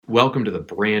Welcome to the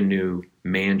brand new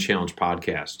Man Challenge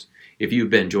podcast. If you've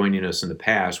been joining us in the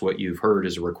past, what you've heard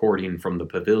is a recording from the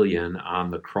pavilion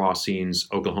on the Crossings,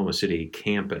 Oklahoma City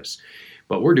campus.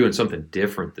 But we're doing something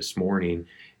different this morning.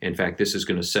 In fact, this is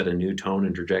going to set a new tone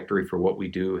and trajectory for what we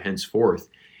do henceforth.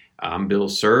 I'm Bill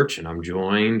Search, and I'm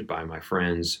joined by my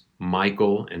friends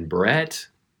Michael and Brett.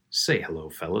 Say hello,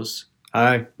 fellas.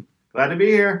 Hi. Glad to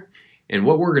be here. And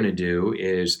what we're going to do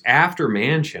is, after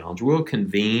Man Challenge, we'll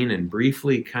convene and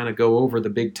briefly kind of go over the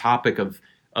big topic of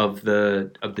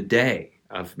the day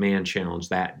of Man Challenge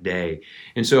that day.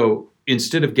 And so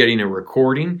instead of getting a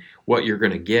recording, what you're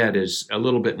going to get is a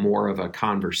little bit more of a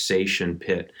conversation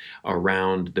pit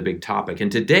around the big topic. And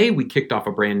today we kicked off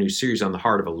a brand new series on the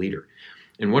heart of a leader.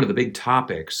 And one of the big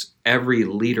topics every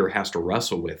leader has to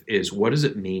wrestle with is, what does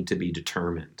it mean to be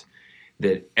determined?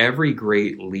 That every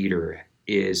great leader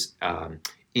is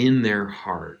in their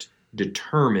heart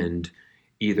determined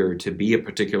either to be a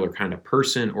particular kind of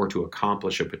person or to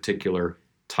accomplish a particular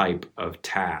type of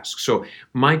task. So,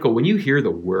 Michael, when you hear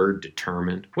the word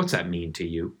determined, what's that mean to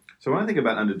you? So when I think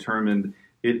about undetermined,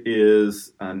 it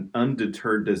is an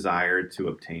undeterred desire to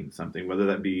obtain something, whether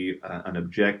that be an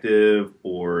objective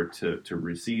or to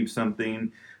receive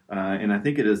something. And I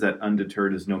think it is that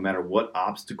undeterred is no matter what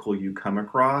obstacle you come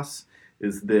across,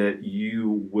 is that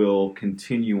you will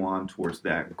continue on towards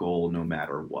that goal no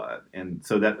matter what. And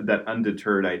so that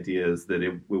undeterred idea is that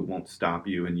it won't stop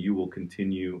you and you will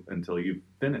continue until you've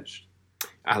finished.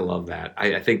 I love that.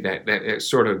 I think that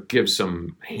sort of gives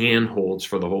some handholds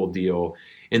for the whole deal.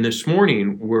 And this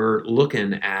morning, we're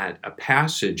looking at a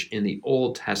passage in the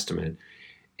Old Testament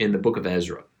in the book of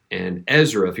Ezra. And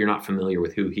Ezra, if you're not familiar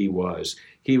with who he was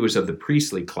of the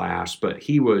priestly class, but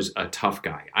he was a tough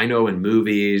guy. I know in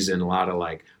movies and a lot of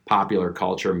like popular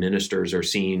culture, ministers are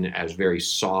seen as very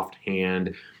soft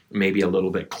hand, maybe a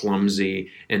little bit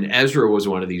clumsy. And Ezra was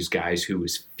one of these guys who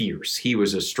was fierce. He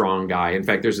was a strong guy. In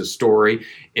fact, there's a story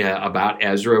about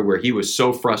Ezra where he was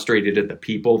so frustrated at the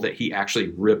people that he actually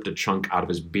ripped a chunk out of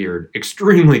his beard.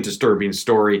 Extremely disturbing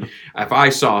story. If I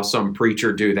saw some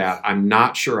preacher do that, I'm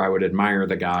not sure I would admire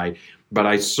the guy, but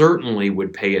I certainly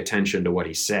would pay attention to what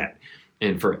he said.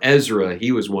 And for Ezra,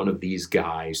 he was one of these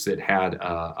guys that had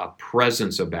a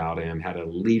presence about him, had a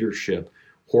leadership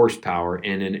horsepower.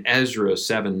 And in Ezra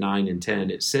 7, 9, and 10,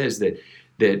 it says that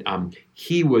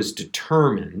he was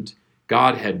determined.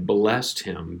 God had blessed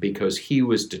him because he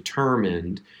was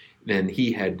determined, and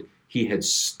he had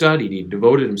studied. He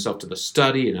devoted himself to the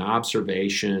study and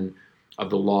observation of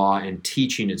the law and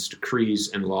teaching its decrees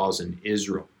and laws in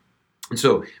Israel. And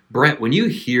so, Brett, when you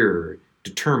hear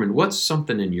determined, what's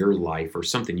something in your life or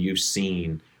something you've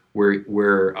seen where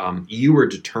you were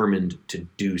determined to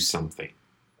do something?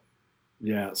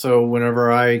 Yeah, so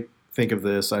whenever I think of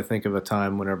this, I think of a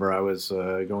time whenever I was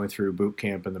going through boot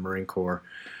camp in the Marine Corps.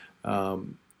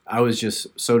 I was just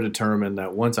so determined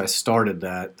that once I started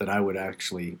that I would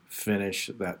actually finish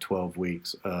that 12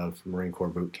 weeks of Marine Corps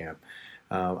boot camp.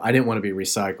 I didn't want to be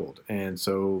recycled. And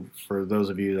so for those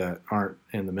of you that aren't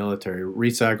in the military,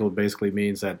 recycled basically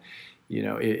means that, you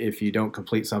know, if you don't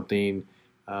complete something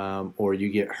or you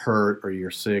get hurt or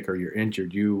you're sick or you're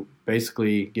injured, you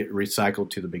basically get recycled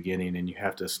to the beginning and you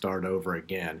have to start over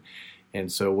again. And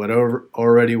so what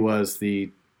already was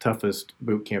the toughest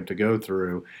boot camp to go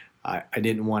through, I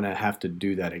didn't want to have to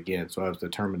do that again. So I was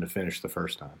determined to finish the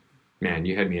first time. Man,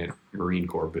 you had me at Marine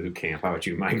Corps boot camp. How about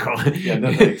you, Michael? Yeah,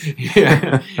 no thanks.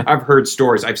 Yeah, I've heard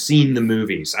stories. I've seen the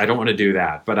movies. I don't want to do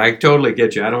that, but I totally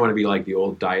get you. I don't want to be like the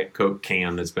old Diet Coke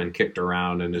can that's been kicked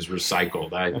around and is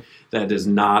recycled. That is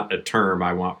not a term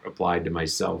I want applied to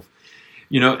myself.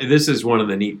 You know, this is one of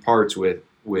the neat parts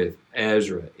with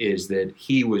Ezra is that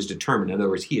he was determined. In other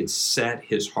words, he had set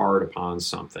his heart upon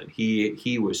something.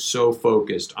 He was so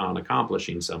focused on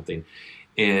accomplishing something.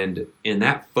 And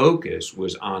that focus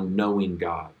was on knowing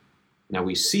God. Now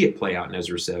we see it play out in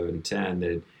Ezra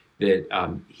 7:10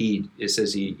 that it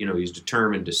says he's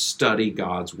determined to study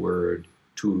God's word,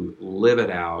 to live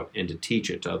it out, and to teach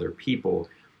it to other people.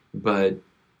 But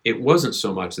it wasn't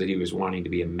so much that he was wanting to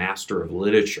be a master of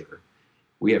literature.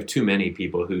 We have too many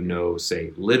people who know,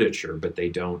 say, literature, but they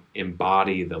don't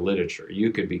embody the literature.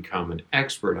 You could become an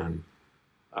expert on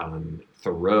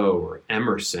Thoreau or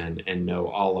Emerson and know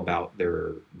all about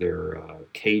their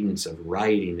cadence of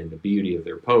writing and the beauty of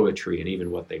their poetry and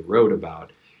even what they wrote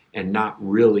about, and not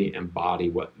really embody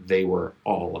what they were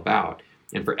all about.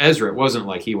 And for Ezra, it wasn't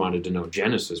like he wanted to know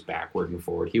Genesis backward and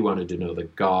forward. He wanted to know the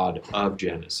God of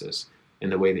Genesis,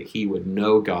 and the way that he would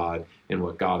know God and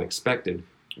what God expected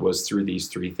was through these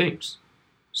three things: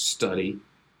 study,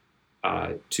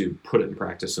 to put it in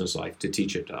practice in his life, to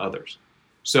teach it to others.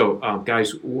 So,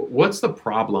 guys, what's the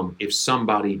problem if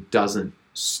somebody doesn't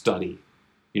study?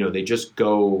 They just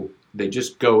go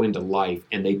into life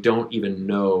and they don't even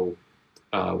know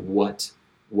what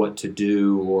to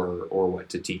do or what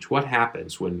to teach. What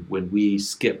happens when we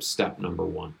skip step number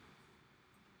one?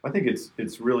 I think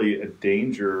it's really a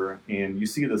danger, and you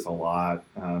see this a lot.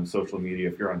 Social media,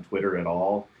 if you're on Twitter at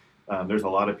all, there's a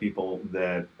lot of people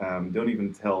that don't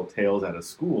even tell tales out of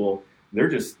school. They're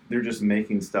just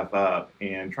making stuff up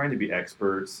and trying to be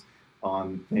experts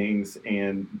on things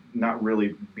and not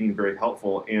really being very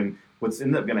helpful. And what's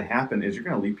ended up going to happen is you're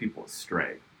going to lead people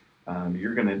astray.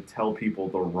 You're going to tell people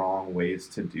the wrong ways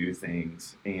to do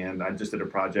things. And I just did a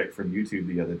project from YouTube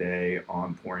the other day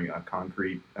on pouring a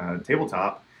concrete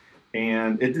tabletop,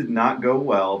 and it did not go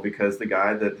well because the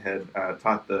guy that had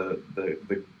taught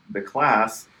the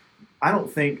class, I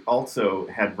don't think also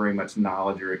had very much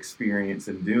knowledge or experience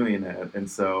in doing it.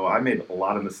 And so I made a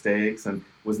lot of mistakes and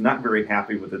was not very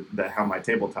happy with how my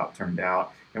tabletop turned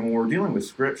out. And when we're dealing with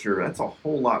Scripture, that's a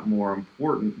whole lot more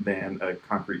important than a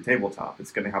concrete tabletop.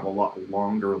 It's going to have a lot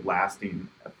longer lasting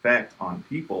effect on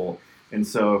people. And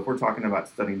so if we're talking about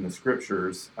studying the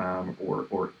Scriptures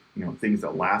or things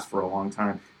that last for a long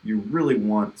time, you really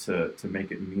want to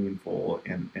make it meaningful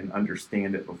and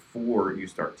understand it before you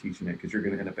start teaching it, because you're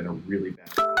going to end up in a really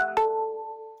bad spot.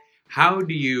 How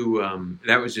do you,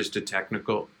 that was just a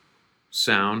technical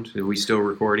sound. Are we still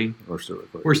recording? We're still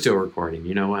recording. We're still recording.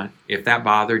 You know what? If that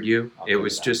bothered you, it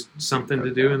was just something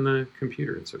to do in the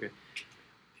computer. It's okay.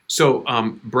 So,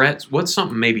 Brett, what's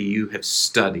something maybe you have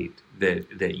studied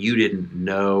that you didn't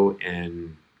know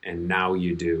and now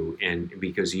you do, and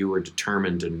because you were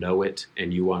determined to know it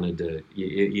and you wanted to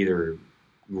either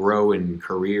grow in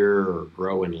career or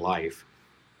grow in life?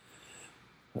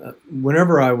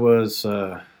 Whenever I was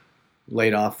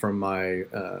laid off from my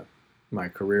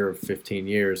career of 15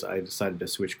 years, I decided to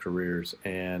switch careers,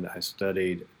 and I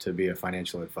studied to be a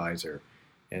financial advisor.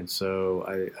 And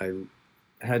so I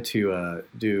had to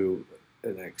do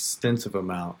an extensive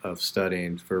amount of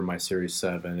studying for my Series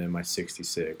 7 and my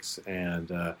 66.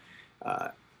 And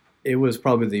it was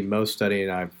probably the most studying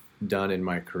I've done in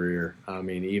my career. I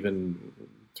mean, even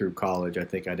through college, I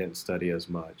think I didn't study as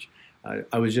much.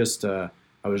 I was just, I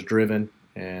was driven,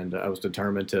 and I was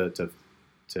determined to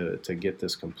get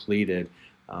this completed.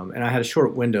 And I had a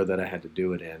short window that I had to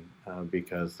do it in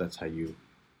because that's how you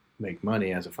make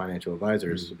money as a financial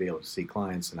advisor, is to be able to see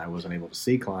clients. And I wasn't able to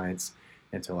see clients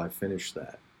until I finished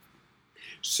that.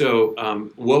 So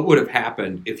what would have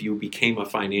happened if you became a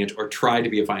financial or tried to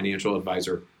be a financial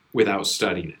advisor without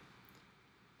studying it?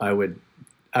 I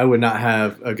would not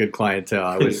have a good clientele.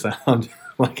 I would sound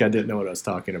like I didn't know what I was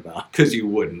talking about. Because you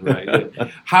wouldn't,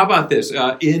 right? How about this?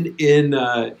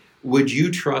 Would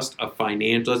you trust a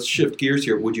financial? Let's shift gears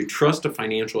here. Would you trust a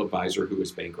financial advisor who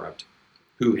is bankrupt,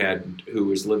 who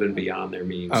was living beyond their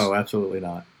means? Oh, absolutely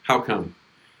not. How come?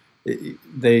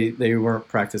 They weren't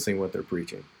practicing what they're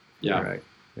preaching. Yeah, right.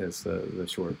 It's the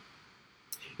short.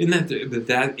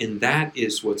 That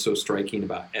is what's so striking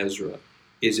about Ezra,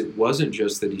 is it wasn't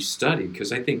just that he studied,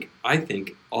 because I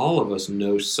think all of us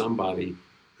know somebody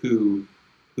who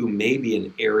may be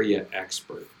an area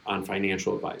expert on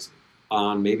financial advising,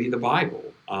 on maybe the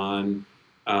Bible, on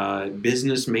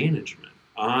business management,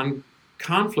 on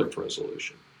conflict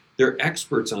resolution. They're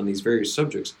experts on these various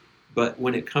subjects, but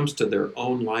when it comes to their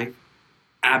own life,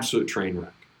 absolute train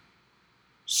wreck.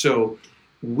 So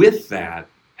with that,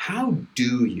 how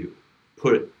do you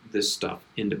put this stuff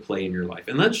into play in your life?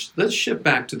 And let's shift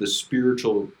back to the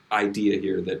spiritual idea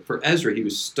here, that for Ezra, he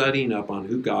was studying up on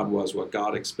who God was, what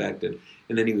God expected,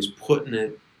 and then he was putting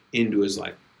it into his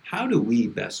life. How do we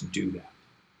best do that?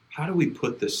 How do we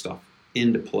put this stuff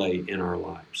into play in our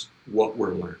lives, what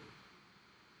we're learning?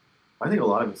 I think a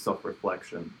lot of it's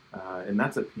self-reflection, and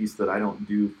that's a piece that I don't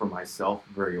do for myself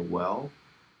very well.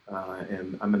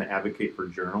 And I'm going to advocate for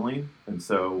journaling. And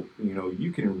so,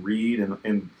 you can read,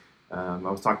 and I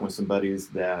was talking with some buddies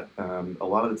that a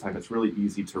lot of the time it's really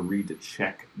easy to read to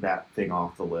check that thing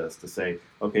off the list, to say,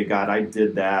 okay, God, I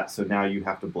did that, so now you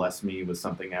have to bless me with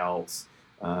something else.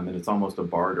 And it's almost a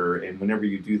barter. And whenever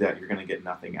you do that, you're going to get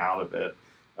nothing out of it.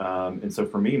 And so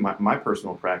for me, my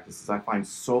personal practice is I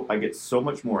get so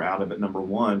much more out of it, number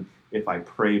one, if I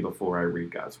pray before I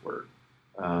read God's Word.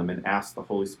 And ask the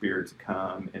Holy Spirit to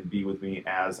come and be with me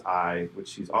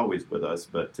which He's always with us,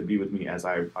 but to be with me as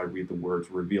I read the Word,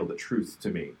 to reveal the truth to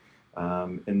me.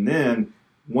 And then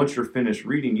once you're finished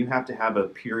reading, you have to have a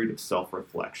period of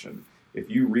self-reflection. If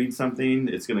you read something,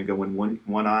 it's going to go in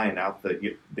one eye and out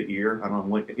the ear. I don't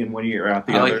know, in one ear or out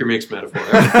the other. I like your mixed metaphor.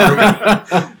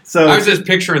 So I was just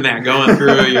picturing that going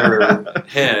through your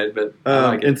head, but I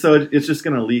like it. And so it's just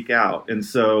going to leak out. And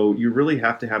so you really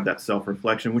have to have that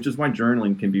self-reflection, which is why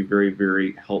journaling can be very,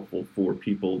 very helpful for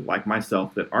people like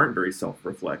myself that aren't very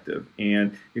self-reflective.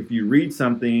 And if you read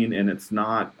something and it's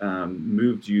not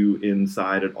moved you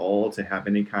inside at all to have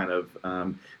any kind of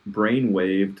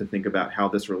brainwave to think about how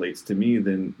this relates to me,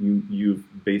 then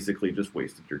you've basically just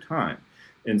wasted your time.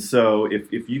 And so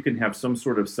if you can have some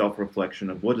sort of self-reflection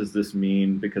of what does this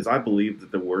mean, because I believe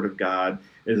that the Word of God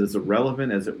is as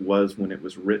relevant as it was when it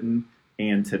was written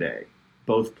and today,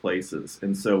 both places.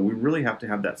 And so we really have to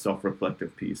have that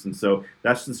self-reflective piece. And so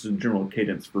that's just a general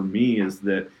cadence for me, is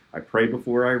that I pray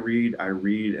before I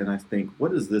read, and I think,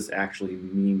 what does this actually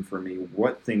mean for me?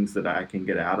 What things that I can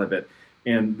get out of it?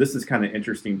 And this is kind of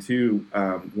interesting too,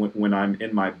 when I'm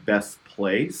in my best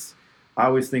place. I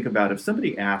always think about if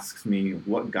somebody asks me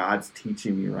what God's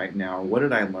teaching me right now, or what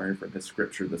did I learn from this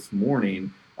scripture this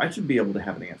morning, I should be able to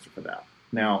have an answer for that.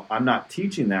 Now, I'm not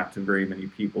teaching that to very many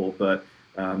people, but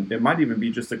it might even be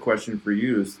just a question for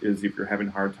you is if you're having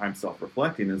a hard time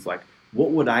self-reflecting, is like,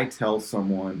 what would I tell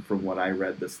someone from what I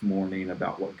read this morning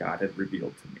about what God had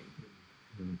revealed to me?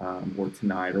 Or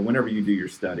tonight, or whenever you do your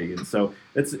study. And so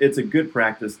it's a good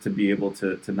practice to be able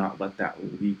to not let that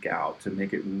leak out, to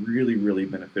make it really, really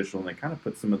beneficial, and it kind of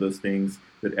put some of those things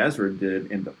that Ezra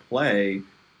did into play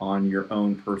on your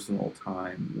own personal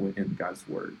time in God's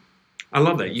Word. I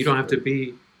love that. You don't have to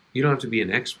be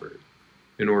an expert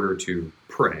in order to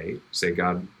pray. Say,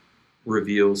 God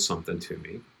reveals something to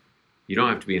me. You don't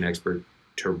have to be an expert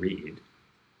to read,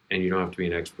 and you don't have to be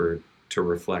an expert to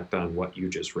reflect on what you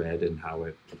just read and how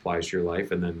it applies to your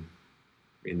life, and then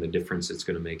in the difference it's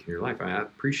going to make in your life. I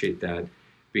appreciate that,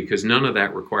 because none of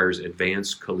that requires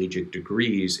advanced collegiate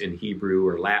degrees in Hebrew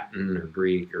or Latin or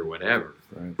Greek or whatever.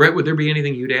 Right. Brett, would there be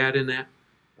anything you'd add in that,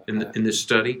 in this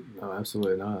study? No,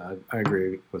 absolutely not. I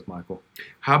agree with Michael.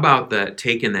 How about that,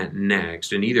 taking that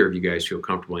next, and either of you guys feel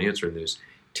comfortable answering this,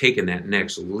 taking that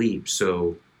next leap?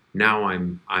 So now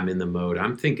I'm in the mode,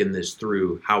 I'm thinking this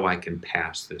through, how I can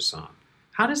pass this on.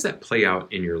 How does that play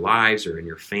out in your lives, or in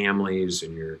your families,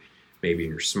 and maybe in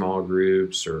your small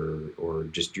groups, or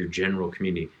just your general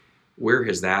community? Where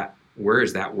has that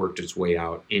worked its way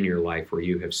out in your life, where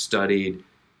you have studied,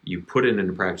 you put it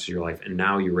into practice in your life, and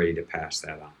now you're ready to pass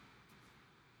that on?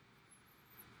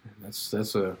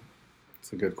 That's a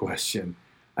good question.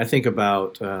 I think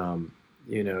about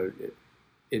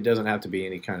it doesn't have to be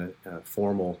any kind of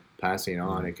formal passing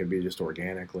on. It could be just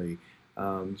organically.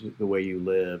 The way you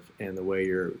live, and the way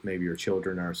maybe your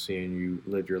children are seeing you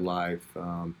live your life,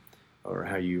 or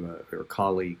how you or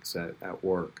colleagues at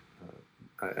work.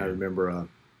 I remember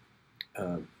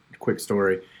a quick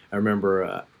story. I remember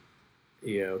a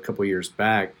couple of years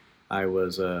back, I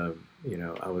was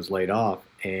laid off,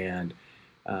 and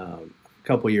a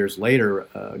couple of years later,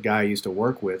 a guy I used to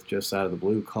work with, just out of the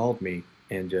blue, called me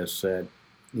and just said,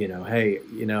 hey,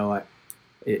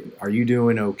 are you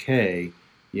doing okay?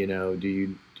 Do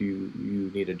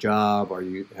you need a job?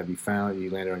 Have you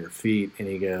landed on your feet? And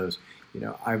he goes,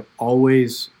 I've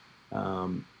always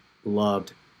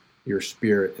loved your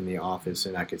spirit in the office,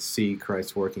 and I could see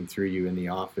Christ working through you in the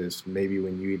office, maybe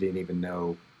when you didn't even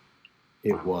know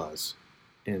it was.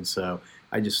 And so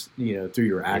I just, through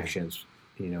your actions,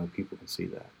 people can see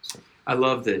that. So. I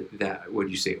love that, what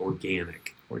you say,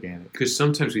 organic. Organic. Because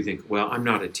sometimes we think, well, I'm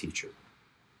not a teacher.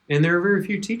 And there are very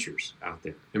few teachers out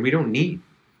there. And we don't need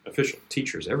official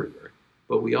teachers everywhere,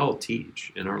 but we all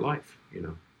teach in our life.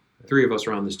 Three of us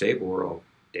around this table, we're all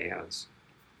dads.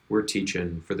 We're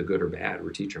teaching for the good or bad.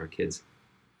 We're teaching our kids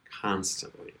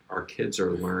constantly. Our kids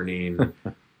are learning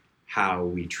how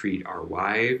we treat our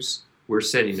wives. We're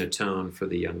setting a tone for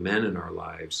the young men in our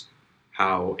lives,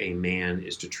 how a man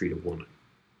is to treat a woman,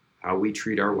 how we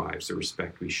treat our wives, the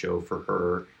respect we show for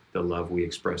her, the love we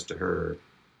express to her.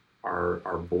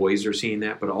 Our boys are seeing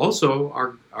that, but also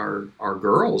our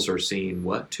girls are seeing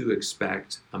what to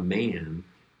expect a man.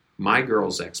 My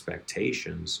girls'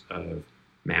 expectations of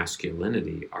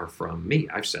masculinity are from me.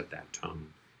 I've set that tone,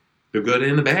 the good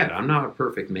and the bad. I'm not a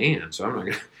perfect man, so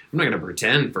I'm not gonna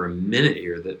pretend for a minute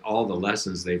here that all the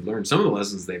lessons they've learned. Some of the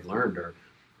lessons they've learned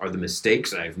are the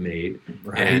mistakes I've made,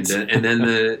 right. and then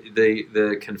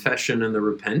the confession and the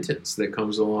repentance that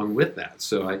comes along with that.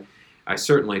 So I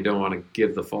certainly don't want to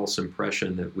give the false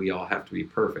impression that we all have to be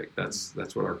perfect. That's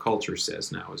what our culture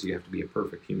says now, is you have to be a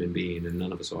perfect human being, and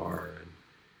none of us are. And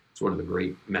it's one of the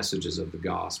great messages of the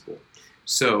gospel.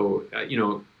 So,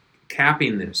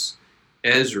 capping this,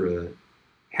 Ezra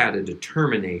had a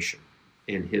determination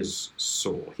in his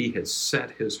soul. He had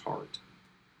set his heart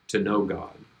to know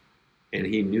God, and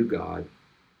he knew God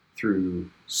through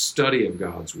study of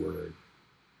God's Word,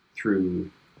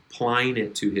 through applying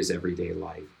it to his everyday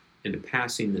life, and to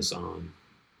passing this on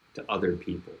to other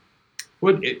people.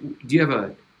 Do you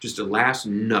have just a last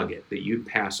nugget that you'd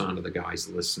pass on to the guys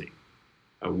listening?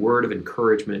 A word of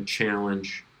encouragement,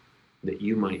 challenge that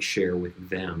you might share with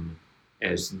them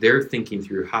as they're thinking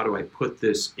through, how do I put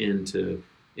this into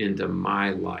my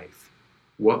life?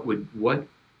 What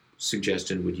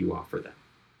suggestion would you offer them?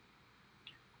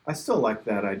 I still like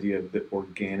that idea of the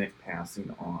organic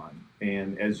passing on.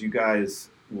 And as you guys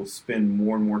will spend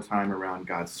more and more time around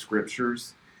God's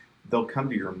scriptures, they'll come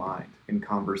to your mind in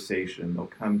conversation. They'll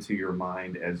come to your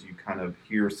mind as you kind of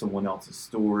hear someone else's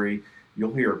story.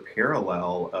 You'll hear a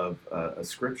parallel of a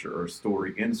scripture or a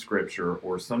story in scripture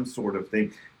or some sort of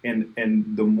thing. And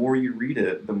the more you read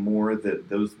it, the more that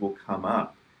those will come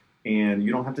up. And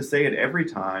you don't have to say it every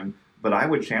time, but I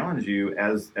would challenge you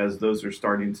as those are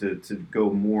starting to go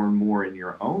more and more in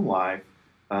your own life,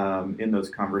 in those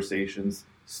conversations,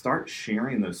 start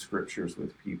sharing those scriptures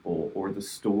with people or the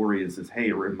stories as, hey,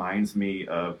 it reminds me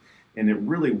of, and it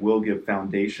really will give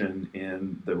foundation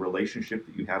in the relationship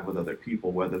that you have with other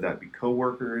people, whether that be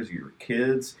coworkers, your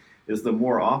kids, is the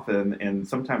more often, and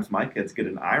sometimes my kids get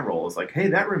an eye roll. It's like, hey,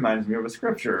 that reminds me of a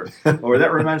scripture, or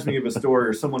that reminds me of a story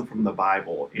or someone from the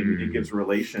Bible. And it gives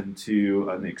relation to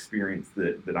an experience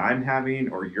that I'm having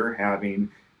or you're having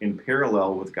in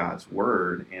parallel with God's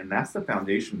Word. And that's the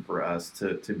foundation for us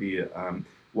to be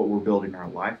what we're building our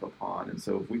life upon. And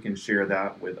so if we can share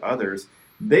that with others,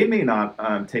 they may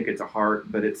not take it to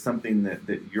heart, but it's something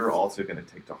that you're also going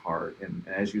to take to heart. And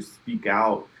as you speak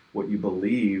out what you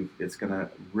believe, it's going to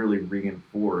really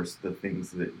reinforce the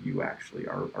things that you actually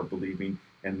are believing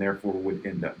and therefore would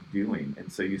end up doing.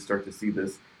 And so you start to see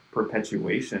this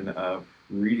perpetuation of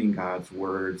reading God's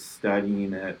Word,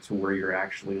 studying it to where you're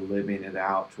actually living it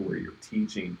out, to where you're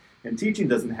teaching. And teaching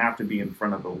doesn't have to be in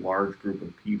front of a large group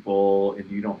of people, and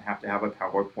you don't have to have a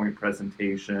PowerPoint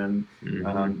presentation.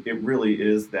 It really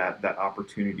is that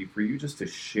opportunity for you just to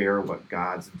share what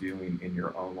God's doing in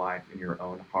your own life, in your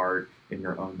own heart, in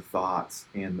your own thoughts.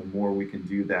 And the more we can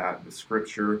do that with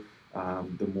Scripture,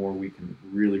 the more we can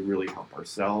really, really help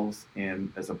ourselves,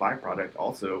 and as a byproduct,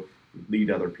 also lead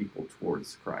other people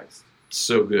towards Christ.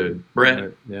 So good.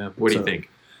 Brett, what do you think?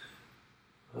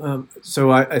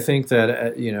 So I think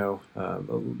that,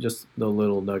 just the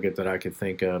little nugget that I could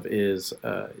think of is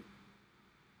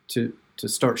to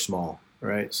start small,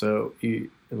 right? So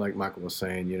like Michael was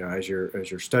saying, as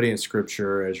you're studying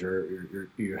Scripture, as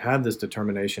you have this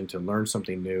determination to learn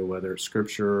something new, whether it's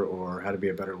Scripture or how to be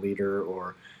a better leader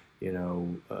or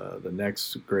the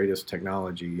next greatest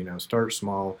technology. Start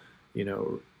small,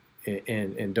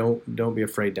 and don't be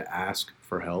afraid to ask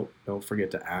for help. Don't forget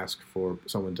to ask for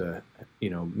someone to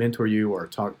mentor you or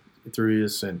talk through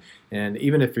this. And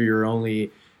even if you're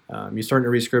only you're starting to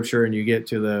read Scripture and you get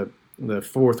to the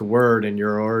fourth word and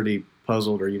you're already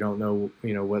puzzled or you don't know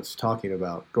what's talking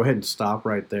about, go ahead and stop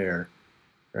right there,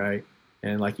 right?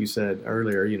 And like you said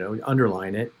earlier,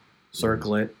 underline it,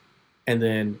 circle it, and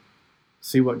then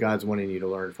see what God's wanting you to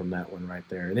learn from that one right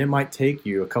there. And it might take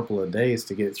you a couple of days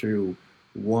to get through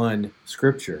one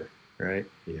scripture, right?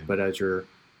 Yeah. But as you're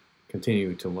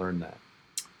continuing to learn that,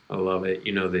 I love it.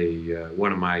 The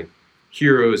one of my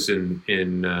heroes in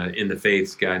the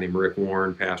faith, a guy named Rick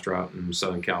Warren, pastor out in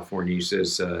Southern California, he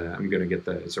says, I'm going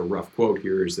to it's a rough quote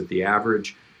here, is that the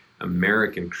average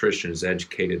American Christian is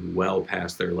educated well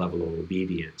past their level of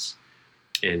obedience.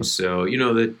 And so,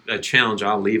 the challenge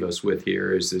I'll leave us with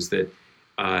here is that,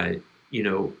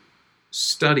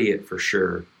 study it for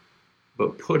sure,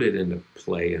 but put it into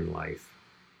play in life.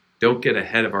 Don't get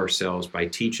ahead of ourselves by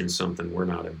teaching something we're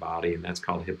not embodying. That's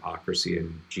called hypocrisy,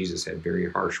 and Jesus had very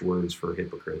harsh words for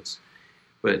hypocrites.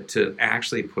 But to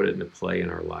actually put it into play in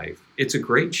our life, it's a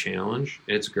great challenge.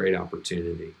 It's a great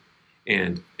opportunity.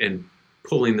 And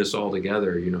pulling this all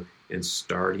together, and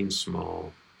starting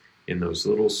small in those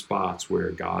little spots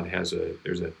where God has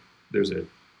there's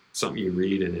something you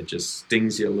read and it just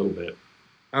stings you a little bit.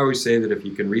 I always say that if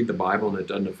you can read the Bible and it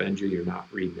doesn't offend you, you're not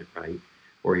reading it right,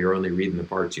 or you're only reading the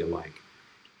parts you like.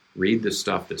 Read the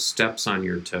stuff that steps on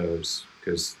your toes,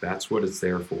 because that's what it's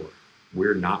there for.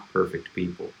 We're not perfect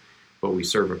people, but we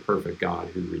serve a perfect God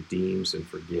who redeems and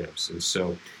forgives. And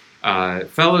so,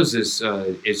 fellows,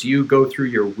 as you go through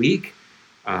your week,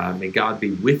 may God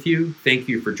be with you. Thank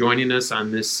you for joining us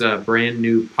on this brand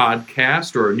new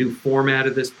podcast, or a new format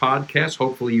of this podcast.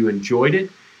 Hopefully you enjoyed it,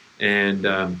 and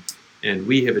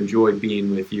we have enjoyed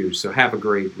being with you. So have a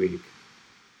great week.